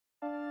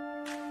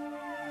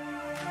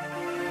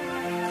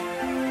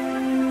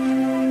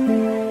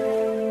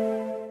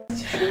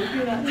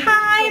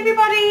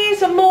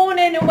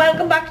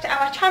welcome back to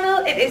our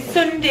channel. It is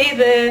Sunday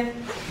the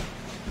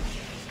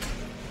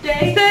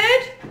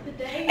 3rd?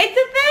 It's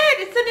the 3rd,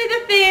 it's Sunday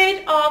the 3rd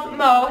of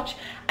March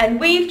and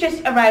we've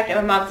just arrived at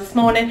my mum's this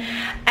morning.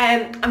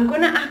 I'm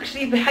gonna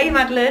actually, hi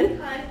Madeline.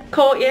 Hi.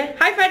 Caught you.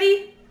 Hi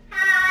Freddie.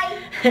 Hi.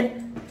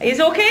 Are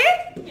you okay?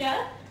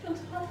 Yeah.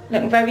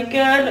 Looking very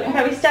good, looking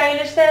very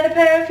stylish there, the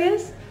pair of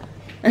yous.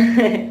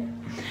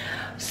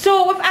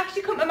 So we've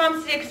actually come to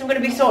mum's today because I'm going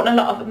to be sorting a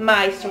lot of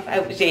my stuff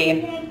out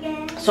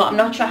today. So I'm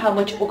not sure how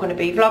much we're going to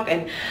be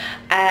vlogging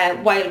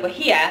while we're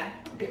here,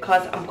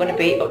 because I'm going to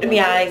be up to my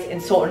eyes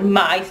in sorting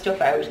my stuff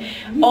out.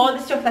 All the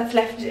stuff that's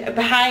left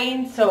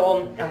behind,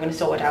 so I'm going to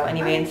sort it out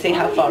anyway and see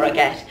how far I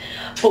get.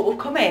 But we've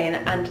come in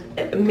and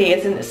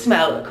amazing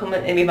smell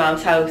coming in my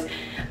mum's house.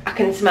 I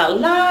can smell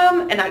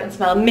lamb and I can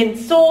smell mint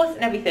sauce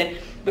and everything,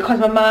 because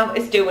my mum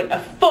is doing a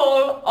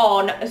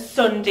full-on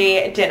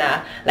Sunday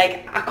dinner.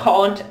 Like I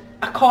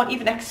can't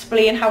even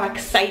explain how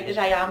excited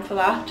I am for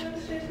that.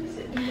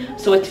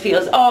 So it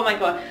feels, oh my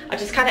god, I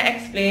just can't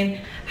explain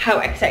how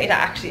excited I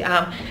actually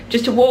am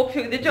just to walk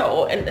through the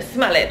door and to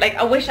smell it. Like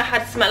I wish I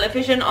had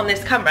smell-o-vision on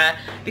this camera,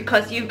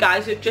 because you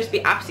guys would just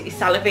be absolutely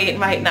salivating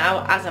right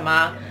now, as am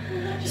I.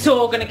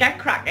 So we're gonna get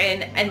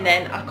cracking and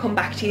then I'll come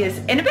back to you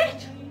in a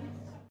bit.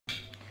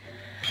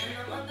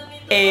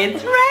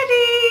 It's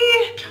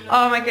ready!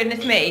 Oh my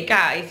goodness me,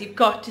 guys, you've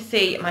got to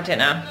see my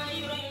dinner.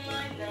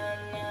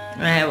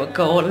 There we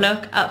go,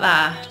 look at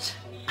that.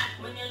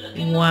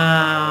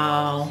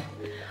 Wow.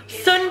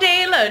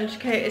 Sunday lunch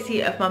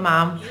courtesy of my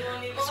mum.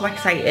 So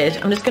excited.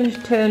 I'm just going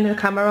to turn the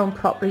camera on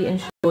properly and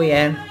show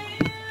you.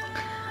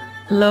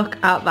 Look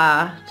at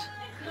that.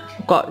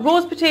 We've got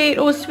roast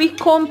potatoes, sweet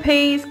corn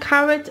peas,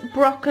 carrots,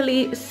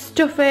 broccoli,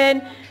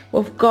 stuffing.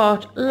 We've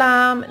got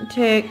lamb,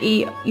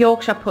 turkey,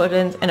 Yorkshire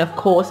puddings, and of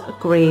course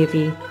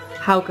gravy.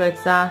 How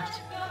good's that?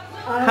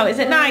 How is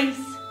it nice?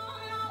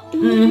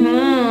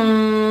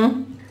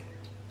 Mm-hmm.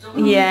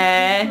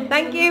 Yeah.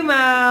 Thank you,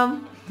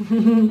 Mum.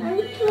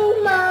 Thank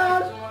you,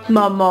 Mom.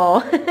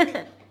 Mama.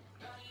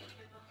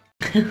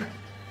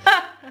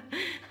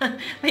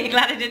 Are you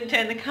glad I didn't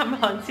turn the camera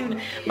on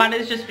soon? Man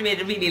has just made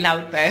a really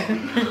loud bow.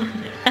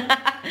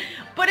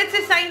 But it's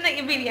a sign that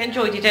you really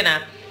enjoyed your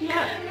dinner.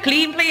 Yeah.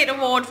 Clean plate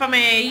award for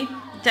me,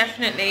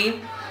 definitely.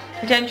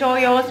 Did you enjoy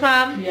yours,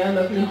 Mum? Yeah,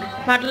 lovely.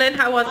 Madeline,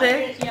 how was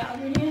it? Yeah,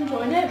 I really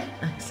enjoyed it.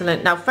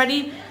 Excellent. Now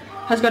Freddie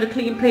has got a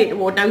clean plate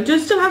award. Now he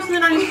does still have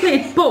something on his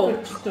plate,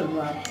 but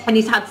and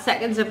he's had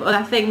seconds of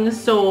other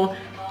things, so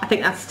I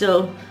think that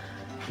still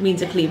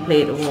means a clean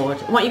plate award.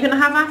 What are you going to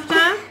have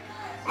after?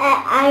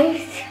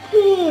 Ice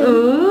cream.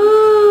 Ooh.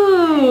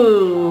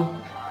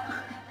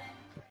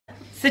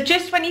 So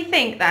just when you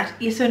think that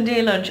your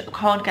Sunday lunch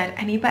can't get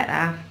any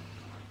better,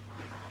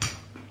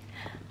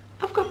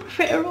 I've got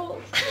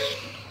profiteroles.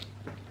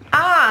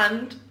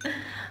 And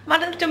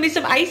Madam's done me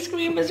some ice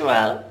cream as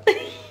well.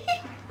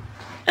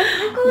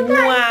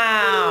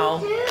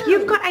 Wow.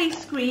 You've got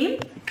ice cream?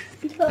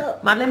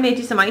 Madeline made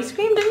you some ice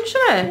cream, didn't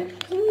she?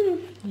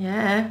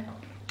 Yeah.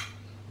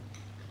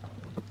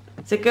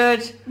 Is it good?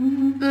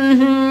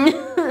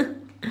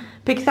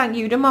 Big thank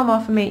you to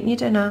Mama for making your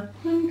dinner.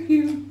 Thank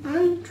you.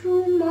 Thank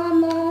you,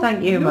 Mama.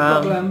 Thank you,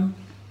 Mum.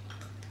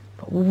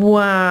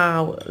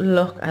 Wow,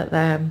 look at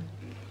them.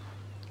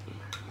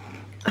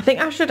 I think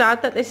I should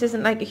add that this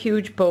isn't like a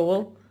huge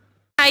bowl.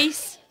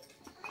 Nice.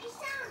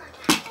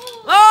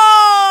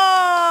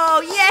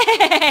 Oh,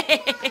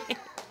 yay!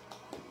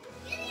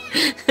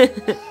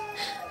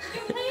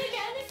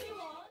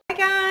 Hi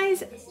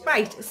guys,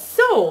 right,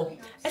 so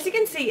as you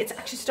can see it's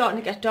actually starting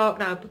to get dark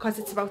now because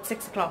it's about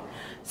 6 o'clock.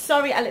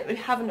 Sorry I literally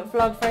haven't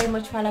vlogged very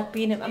much while I've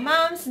been at my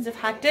mum's since I've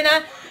had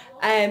dinner,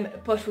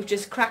 but we've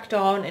just cracked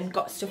on and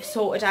got stuff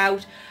sorted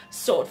out,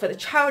 sorted for the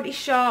charity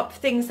shop,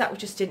 things that we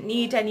just didn't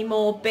need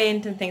anymore,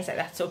 binned and things like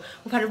that. So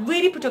we've had a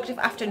really productive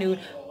afternoon,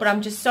 but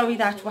I'm just sorry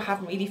that we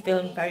haven't really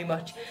filmed very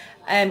much.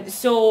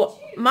 So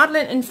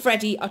Madeline and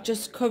Freddie are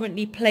just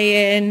currently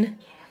playing,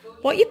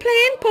 what are you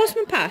playing?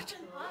 Postman Pat?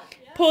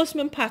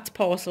 Postman Pat's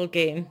parcel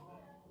game.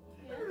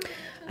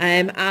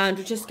 And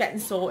we're just getting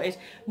sorted.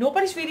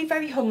 Nobody's really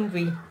very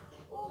hungry.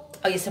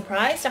 Are you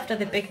surprised after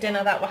the big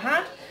dinner that we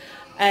had?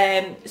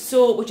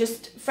 So we're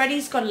just,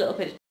 Freddie's got a little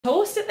bit of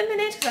toast at the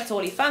minute because that's all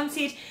he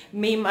fancied.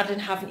 Me and Madeline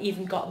haven't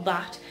even got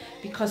that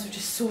because we're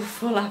just so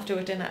full after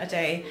a dinner a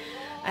day.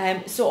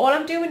 So all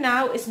I'm doing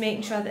now is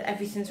making sure that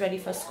everything's ready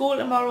for school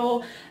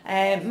tomorrow.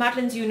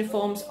 Madeline's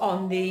uniform's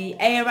on the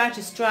airer,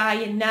 just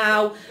drying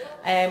now.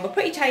 We're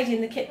pretty tidy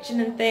in the kitchen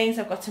and things.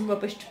 I've got some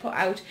rubbish to put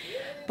out.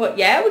 But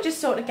yeah, we're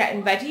just sort of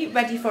getting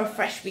ready for a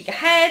fresh week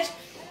ahead.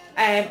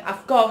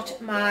 I've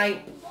got my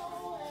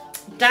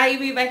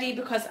diary ready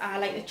because I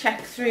like to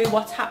check through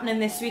what's happening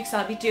this week, so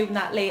I'll be doing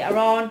that later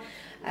on.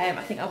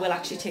 I think I will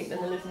actually take them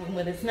in the living room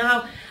with us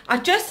now. I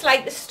just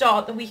like to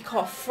start the week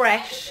off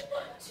fresh,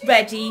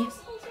 ready.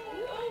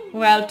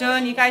 Well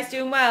done, you guys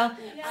doing well.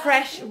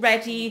 Fresh,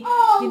 ready,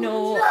 you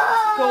know,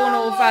 going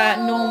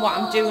over, knowing what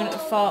I'm doing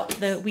for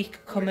the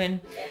week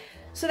coming.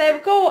 So there we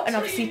go, and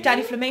obviously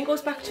Daddy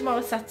Flamingo's back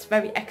tomorrow, so that's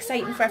very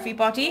exciting for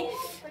everybody.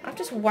 I've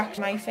just whacked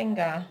my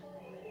finger.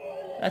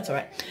 That's all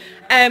right.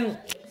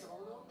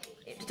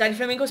 Daddy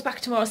Flamingo's back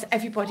tomorrow, so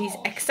everybody's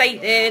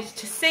excited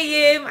to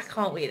see him. I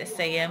can't wait to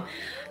see him.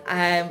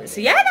 So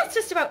yeah, that's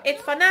just about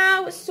it for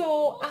now.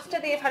 So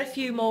after they've had a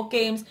few more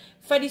games,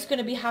 Freddie's going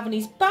to be having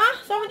his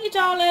bath, aren't you,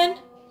 darling?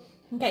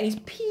 And getting his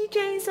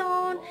PJs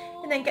on,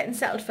 and then getting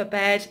settled for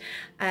bed.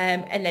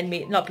 And then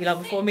not be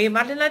long before me and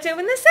Madeline are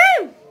doing the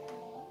same.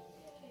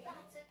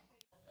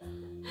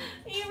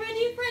 Are you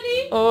ready,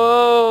 Freddie?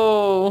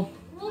 Oh.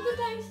 Roll the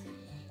dice.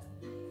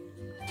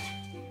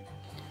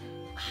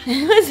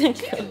 Wasn't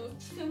good. Two.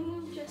 So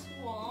move just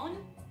 1,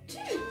 2.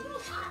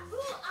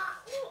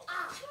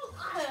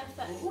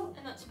 Perfect.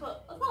 And let's put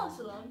a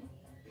parcel on.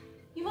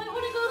 You might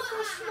want to go for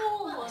a small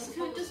one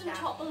so it doesn't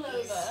topple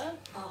over.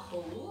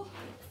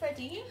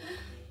 Freddie,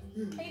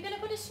 are you going to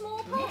put a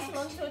small parcel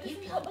on so it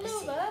doesn't topple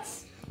over?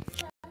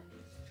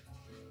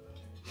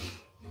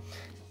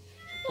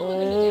 What we're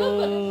going to do, I've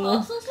got no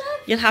parcels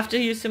left. You'll have to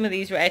use some of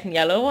these red and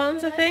yellow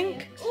ones, I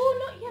think. Oh,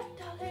 not yet,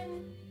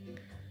 darling.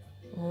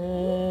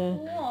 Oh.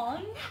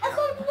 1. I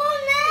got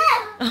one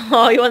there.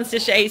 Oh, he wants to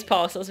share his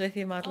parcels with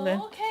you, Madeline.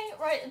 Oh, okay,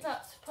 right,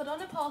 that's put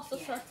on a parcel,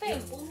 so I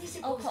think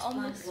I'll put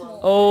on this small.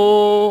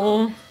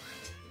 Oh.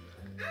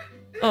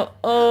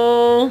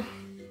 Oh.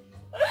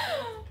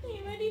 Are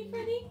you ready,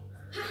 Freddie?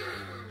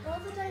 Roll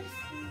the dice.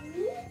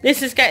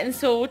 This is getting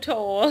so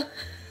tall.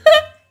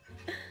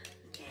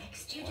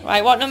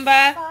 Right, what number?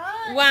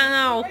 5.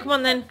 Wow, come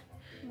on then.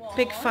 1,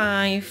 Big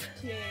 5.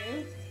 2,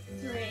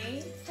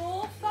 3,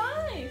 4,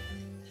 5.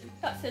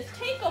 That says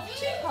take off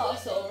 2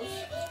 parcels.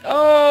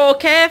 Oh,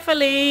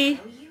 carefully.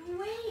 Do you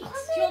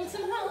want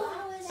some help?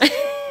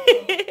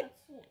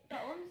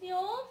 That one's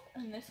yours,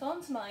 and this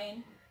one's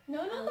mine.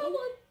 No, not that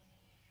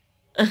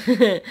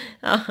one.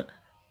 Oh.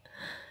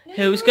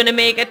 Who's going to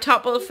make a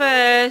topple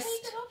first?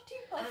 Take off 2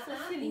 parcels,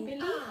 silly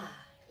Billy.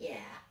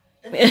 Yeah.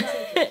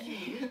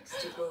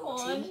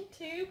 1,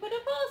 2, put a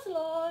parcel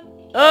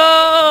on.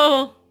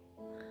 Oh,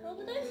 Roll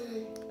the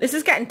dice. this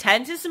is getting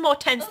tense. This is more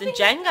tense than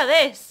Jenga,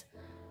 this.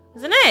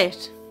 Isn't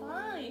it?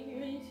 5. You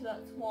ready? So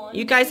that's 1.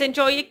 You guys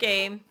enjoy your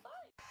game.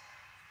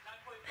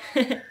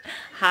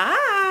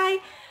 Hi.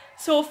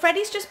 So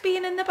Freddie's just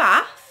been in the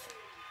bath.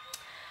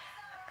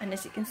 And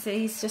as you can see,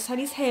 he's just had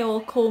his hair all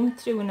combed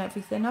through and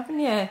everything, haven't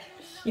you?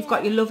 You've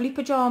got your lovely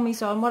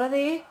pyjamas on. What are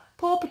they?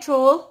 Paw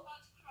Patrol?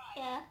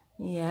 Yeah.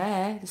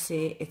 Yeah, they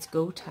say it's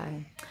go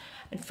time.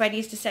 And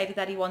Freddie's decided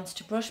that he wants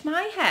to brush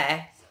my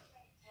hair.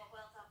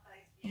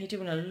 You're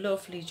doing a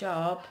lovely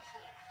job.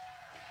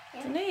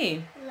 Isn't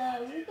he? There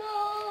we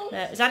go.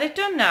 Is that it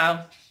done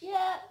now?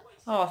 Yeah.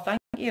 Oh, thank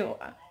you.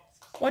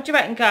 What do you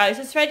reckon, guys?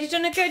 Has Freddie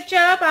done a good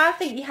job? I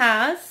think he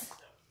has.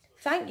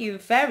 Thank you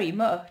very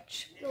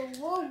much.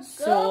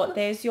 So,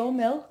 there's your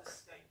milk.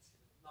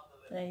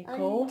 There you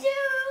go.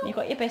 You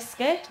got your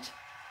biscuit.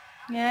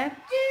 Yeah?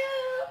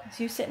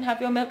 So you sit and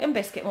have your milk and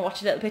biscuit and we'll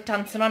watch a little bit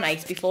dancing on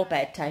ice before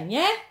bedtime,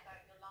 yeah?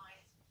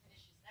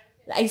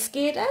 The ice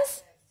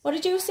skaters? What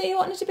did you say you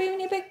wanted to be when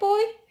you're a big boy?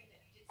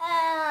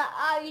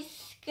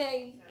 Ice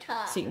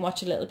skater. So you can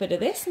watch a little bit of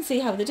this and see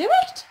how they do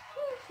it.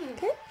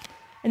 Okay.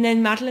 And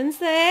then Madeline's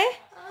there.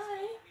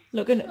 Hi.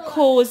 Looking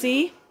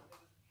cosy.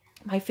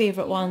 My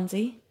favourite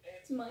onesie.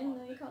 It's mine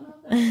though, you can't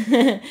have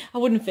that. I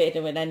wouldn't fit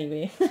him in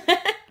anyway.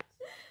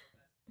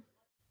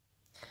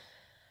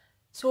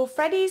 So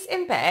Freddie's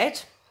in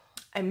bed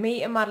and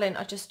me and Madeline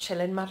are just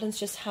chilling. Madeline's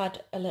just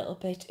had a little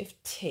bit of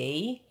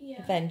tea.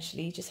 Yeah.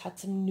 Eventually just had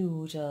some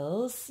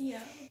noodles.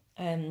 Yeah.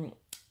 And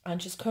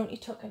she's currently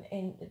tucking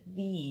in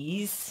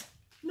these.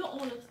 Not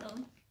all of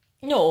them.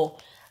 No,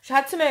 she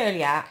had some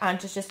earlier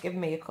and she's just given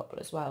me a couple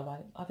as well.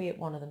 Right? I've ate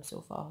one of them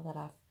so far that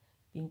I've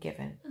been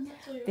given. And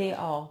that's all you're They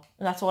are.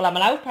 And that's all I'm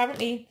allowed,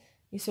 apparently.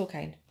 You're so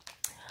kind.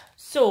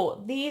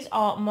 So, these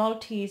are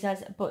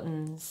Maltesers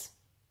buttons.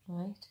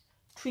 Right?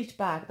 Treat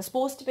bag. They're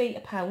supposed to be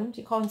 £1.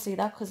 You can't see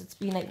that because it's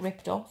been like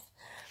ripped off.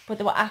 But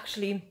they were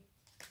actually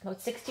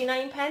about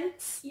 69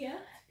 pence Yeah.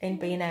 in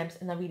B&M's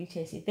and they're really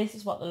tasty. This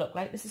is what they look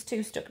like. This is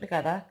 2 stuck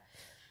together.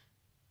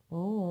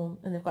 Oh,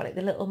 and they've got like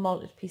the little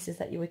malted pieces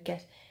that you would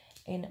get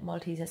in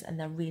Maltesers and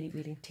they're really,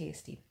 really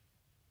tasty.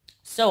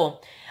 So,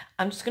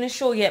 I'm just going to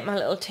show you my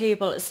little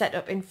table set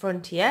up in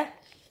front here.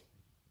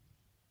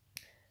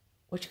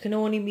 Which can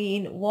only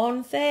mean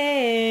one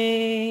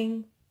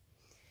thing.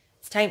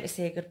 It's time to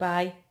say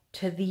goodbye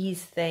to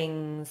these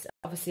things.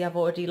 Obviously, I've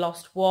already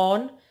lost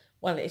one.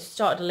 Well, it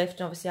started to lift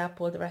and obviously I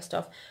pulled the rest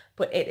off.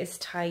 But it is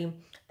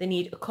time. They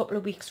need a couple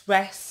of weeks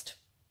rest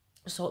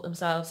to sort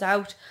themselves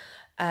out.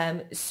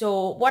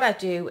 So what I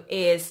do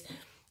is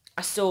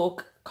I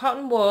soak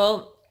cotton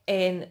wool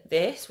in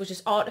this, which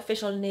is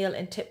artificial nail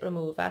and tip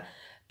remover,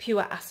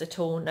 pure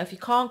acetone. Now if you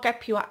can't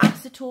get pure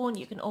acetone,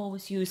 you can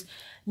always use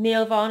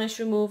nail varnish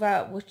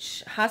remover,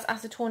 which has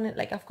acetone in it,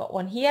 like I've got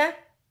one here.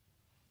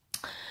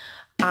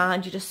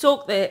 And you just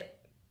soak the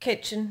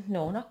cotton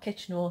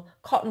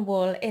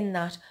wool in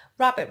that,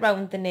 wrap it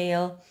round the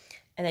nail,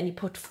 and then you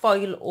put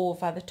foil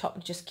over the top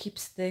and it just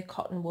keeps the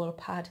cotton wool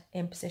pad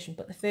in position.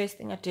 But the first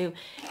thing I do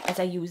is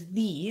I use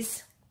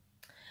these.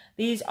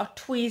 These are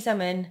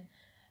Tweezerman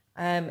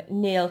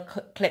nail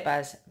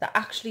clippers. They're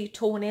actually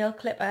toenail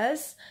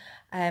clippers.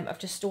 I've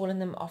just stolen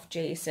them off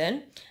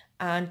Jason,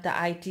 and they're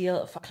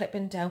ideal for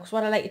clipping down, because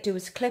what I like to do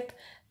is clip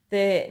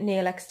the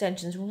nail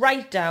extensions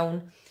right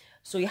down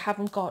so you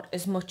haven't got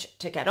as much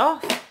to get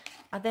off.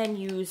 I then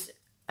use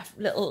a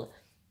little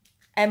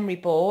emery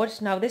board.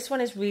 Now this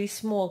one is really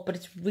small, but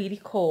it's really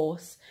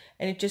coarse,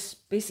 and it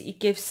just basically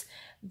gives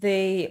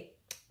the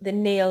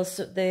nails,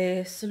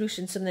 the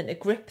solution, something to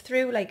grip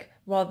through, like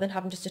rather than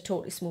having just a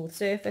totally smooth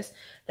surface.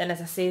 Then,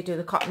 as I say, do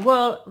the cotton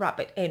wool, wrap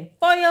it in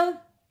foil,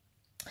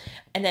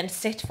 and then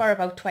sit for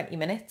about 20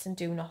 minutes and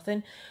do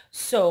nothing.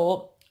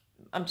 So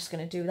I'm just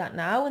going to do that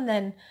now, and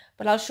then,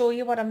 but I'll show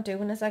you what I'm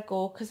doing as I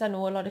go, because I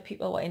know a lot of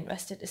people were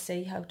interested to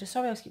see how to,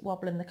 sorry I keep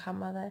wobbling the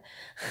camera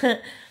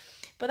there.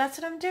 But that's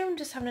what I'm doing,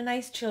 just having a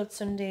nice chilled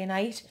Sunday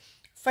night.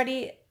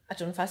 Freddie, I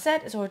don't know if I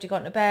said, has already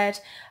gone to bed.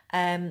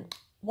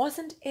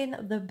 Wasn't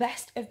in the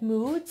best of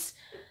moods.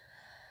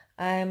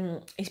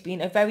 He's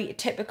been a very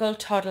typical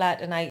toddler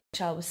tonight,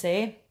 shall we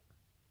say.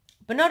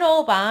 But not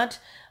all bad.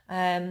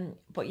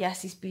 But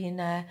yes, he's been,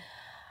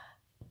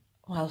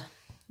 well,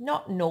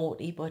 not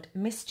naughty, but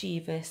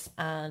mischievous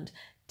and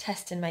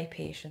testing my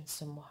patience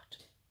somewhat.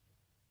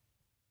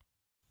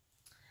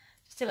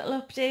 Just a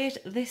little update.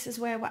 This is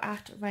where we're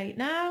at right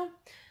now.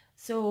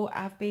 So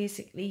I've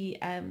basically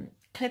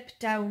clipped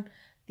down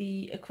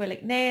the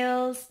acrylic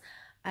nails.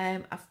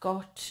 I've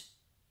got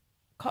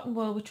cotton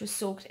wool which was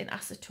soaked in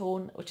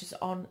acetone, which is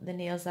on the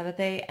nails that are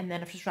there, and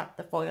then I've just wrapped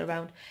the foil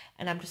around,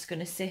 and I'm just going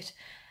to sit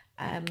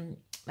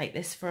like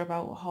this for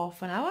about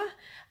half an hour,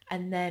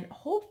 and then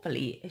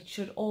hopefully it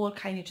should all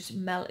kind of just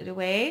melt it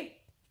away.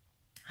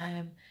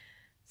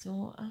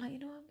 So I'll let you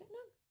know how I'm getting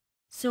on.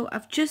 So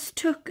I've just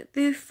took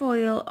the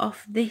foil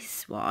off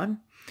this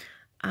one,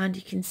 and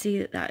you can see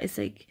that that is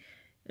like,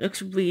 it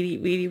looks really,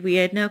 really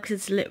weird now, because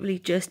it's literally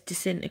just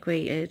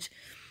disintegrated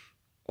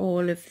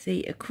all of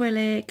the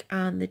acrylic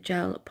and the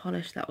gel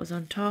polish that was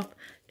on top.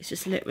 It's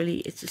just literally,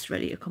 it's just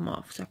ready to come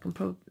off. So I can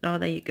probably, oh,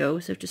 there you go.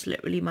 So I've just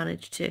literally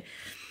managed to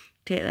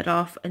take that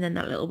off, and then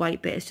that little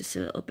white bit is just a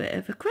little bit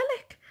of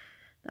acrylic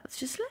that's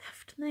just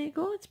left. And there you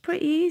go. It's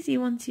pretty easy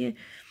once you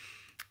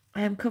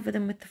cover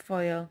them with the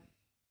foil.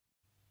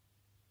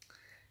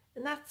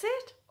 And that's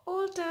it,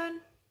 all done.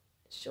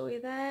 Show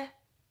you there.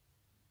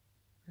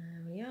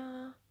 There we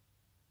are.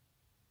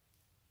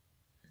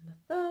 And my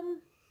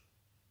thumb.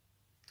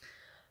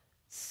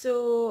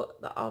 So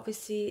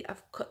obviously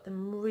I've cut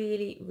them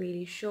really,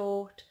 really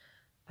short,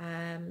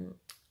 and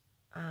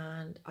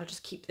I'll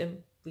just keep them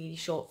really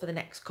short for the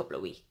next couple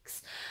of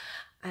weeks.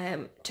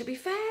 To be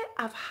fair,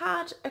 I've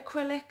had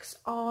acrylics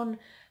on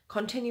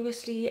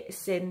continuously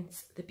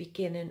since the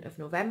beginning of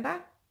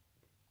November.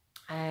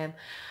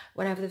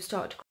 Whenever they've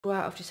started to grow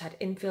out, I've just had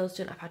infills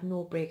done. I've had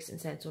no breaks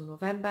since then. So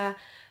November,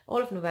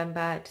 all of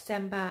November,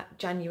 December,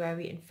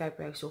 January and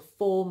February. So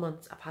 4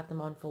 months I've had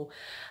them on for.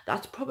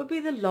 That's probably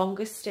the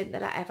longest stint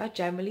that I ever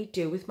generally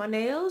do with my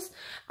nails.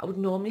 I would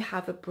normally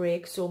have a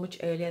break so much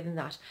earlier than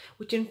that,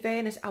 which in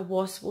fairness, I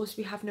was supposed to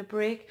be having a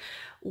break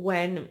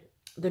when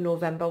the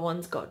November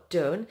ones got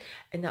done.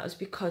 And that was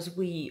because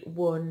we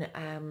won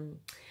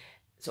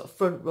sort of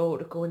front row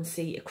to go and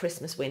see A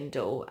Christmas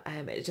Window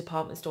at a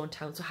department store in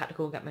town, so I had to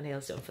go and get my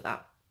nails done for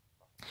that.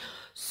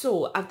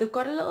 So they've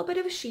got a little bit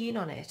of a sheen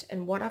on it,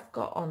 and what I've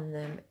got on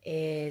them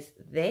is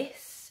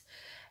this.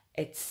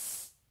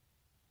 It's,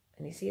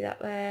 can you see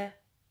that there?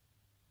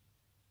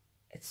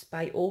 It's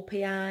by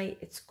OPI.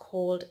 It's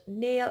called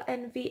Nail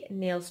Envy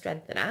Nail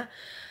Strengthener,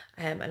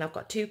 and I've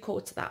got 2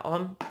 coats of that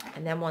on,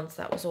 and then once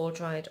that was all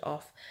dried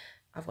off,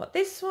 I've got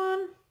this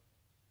one,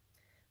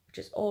 which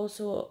is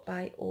also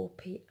by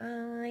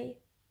OPI,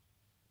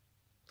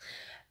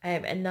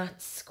 and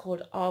that's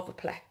called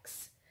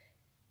Arvoplex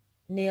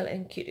Nail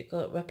and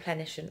Cuticle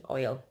Replenishing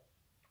Oil.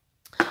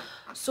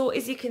 So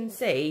as you can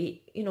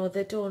see, you know,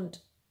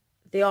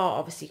 they are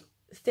obviously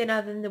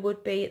thinner than they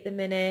would be at the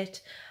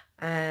minute.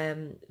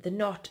 They're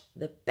not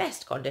the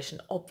best condition,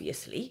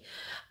 obviously,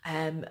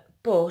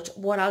 but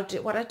what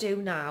I do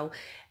now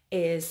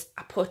is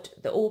I put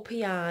the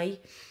OPI,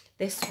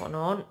 this one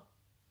on,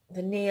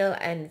 the Nail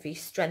Envy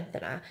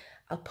Strengthener.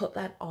 I'll put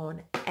that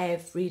on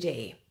every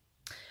day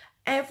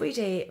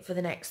for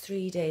the next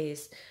 3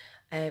 days,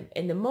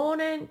 in the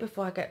morning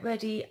before I get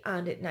ready,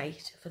 and at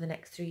night for the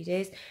next 3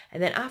 days.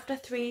 And then after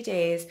 3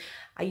 days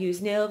I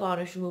use nail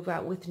varnish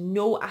remover with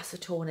no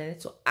acetone in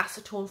it, so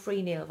acetone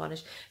free nail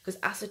varnish, because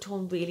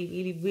acetone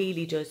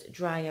really does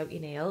dry out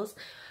your nails.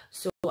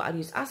 So I'll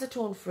use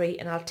acetone free,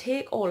 and I'll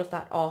take all of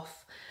that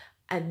off,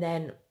 and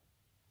then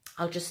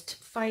I'll just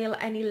file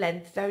any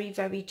length very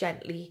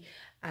gently,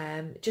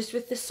 just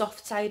with the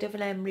soft side of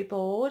an emery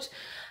board,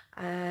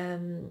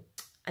 and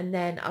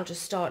then I'll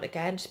just start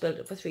again, just build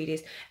it for 3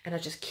 days, and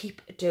I'll just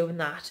keep doing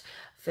that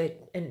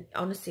and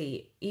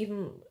honestly,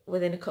 even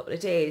within a couple of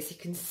days, you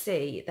can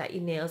see that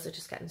your nails are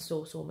just getting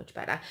so much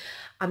better.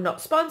 I'm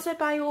not sponsored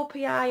by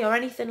OPI or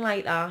anything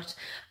like that.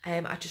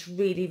 I just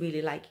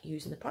really like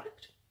using the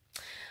product.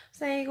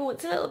 So there you go.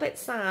 It's a little bit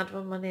sad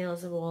when my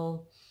nails are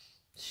all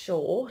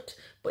short,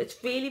 but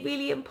it's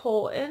really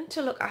important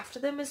to look after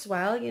them as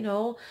well, you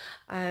know,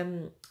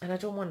 and I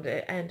don't want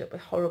to end up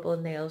with horrible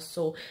nails.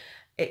 So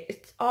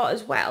it's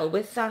as well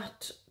with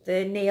that,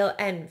 the nail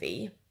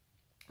envy,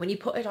 when you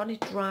put it on,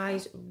 it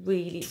dries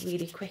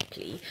really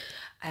quickly.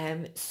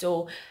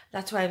 So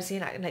that's why I'm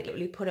saying I can like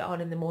literally put it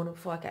on in the morning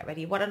before I get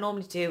ready. What I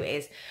normally do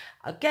is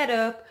I'll get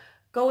up,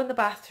 go in the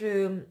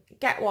bathroom,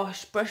 get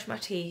washed, brush my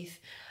teeth,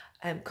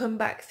 come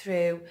back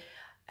through,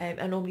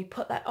 I normally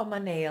put that on my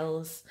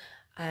nails,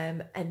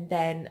 and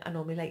then I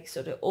normally like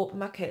sort of open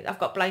my curtains. I've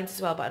got blinds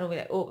as well, but I normally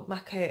like open my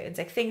curtains,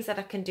 like things that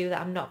I can do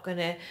that I'm not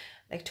gonna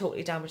like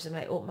totally damage them.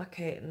 Like open my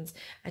curtains.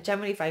 I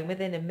generally find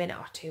within a minute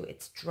or two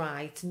it's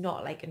dry. It's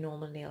not like a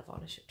normal nail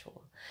varnish at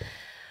all.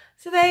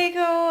 So there you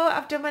go.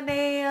 I've done my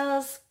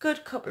nails.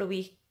 Good couple of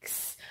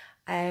weeks.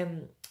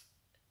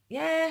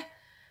 Yeah,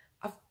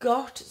 I've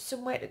got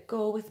somewhere to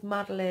go with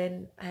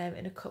Madeline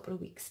in a couple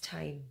of weeks'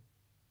 time.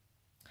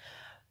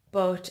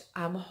 But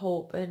I'm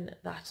hoping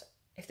that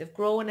if they've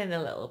grown in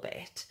a little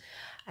bit,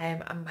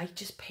 I might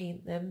just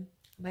paint them.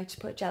 I might just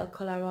put gel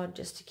colour on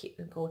just to keep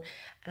them going.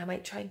 And I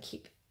might try and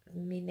keep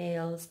my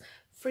nails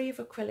free of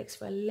acrylics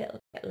for a little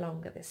bit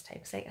longer this time.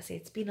 Because like I say,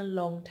 it's been a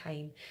long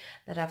time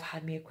that I've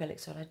had my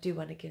acrylics on. I do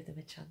want to give them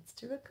a chance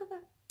to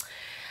recover.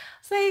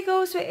 So there you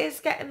go. So it is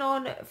getting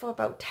on for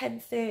about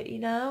 10:30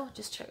 now.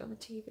 Just check on the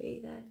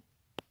TV there.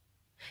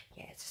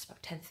 Yeah, it's just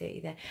about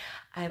 10:30 there.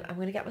 I'm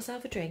going to get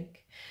myself a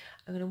drink.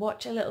 I'm going to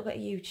watch a little bit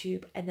of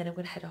YouTube and then I'm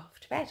going to head off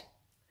to bed.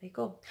 There you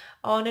go.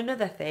 Oh, and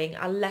another thing,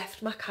 I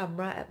left my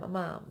camera at my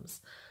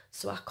mum's,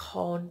 so I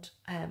can't,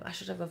 I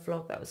should have a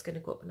vlog that was going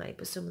to go up at night,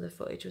 but some of the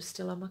footage was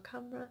still on my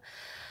camera.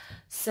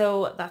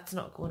 So that's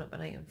not going up at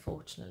night,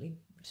 unfortunately,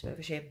 which is a bit of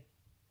a shame.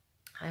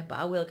 But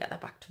I will get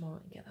that back tomorrow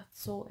and get that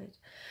sorted.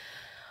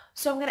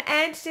 So I'm going to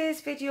end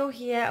today's video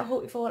here. I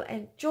hope you've all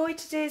enjoyed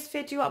today's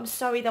video. I'm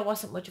sorry there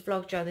wasn't much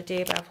vlog during the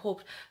day, but I've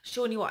hoped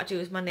showing you what I do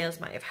with my nails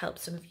might have helped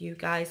some of you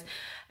guys.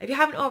 If you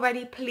haven't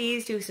already,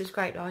 please do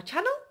subscribe to our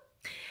channel.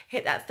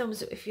 Hit that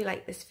thumbs up if you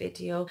like this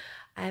video.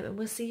 And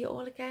we'll see you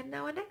all again in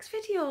our next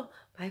video.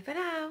 Bye for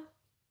now.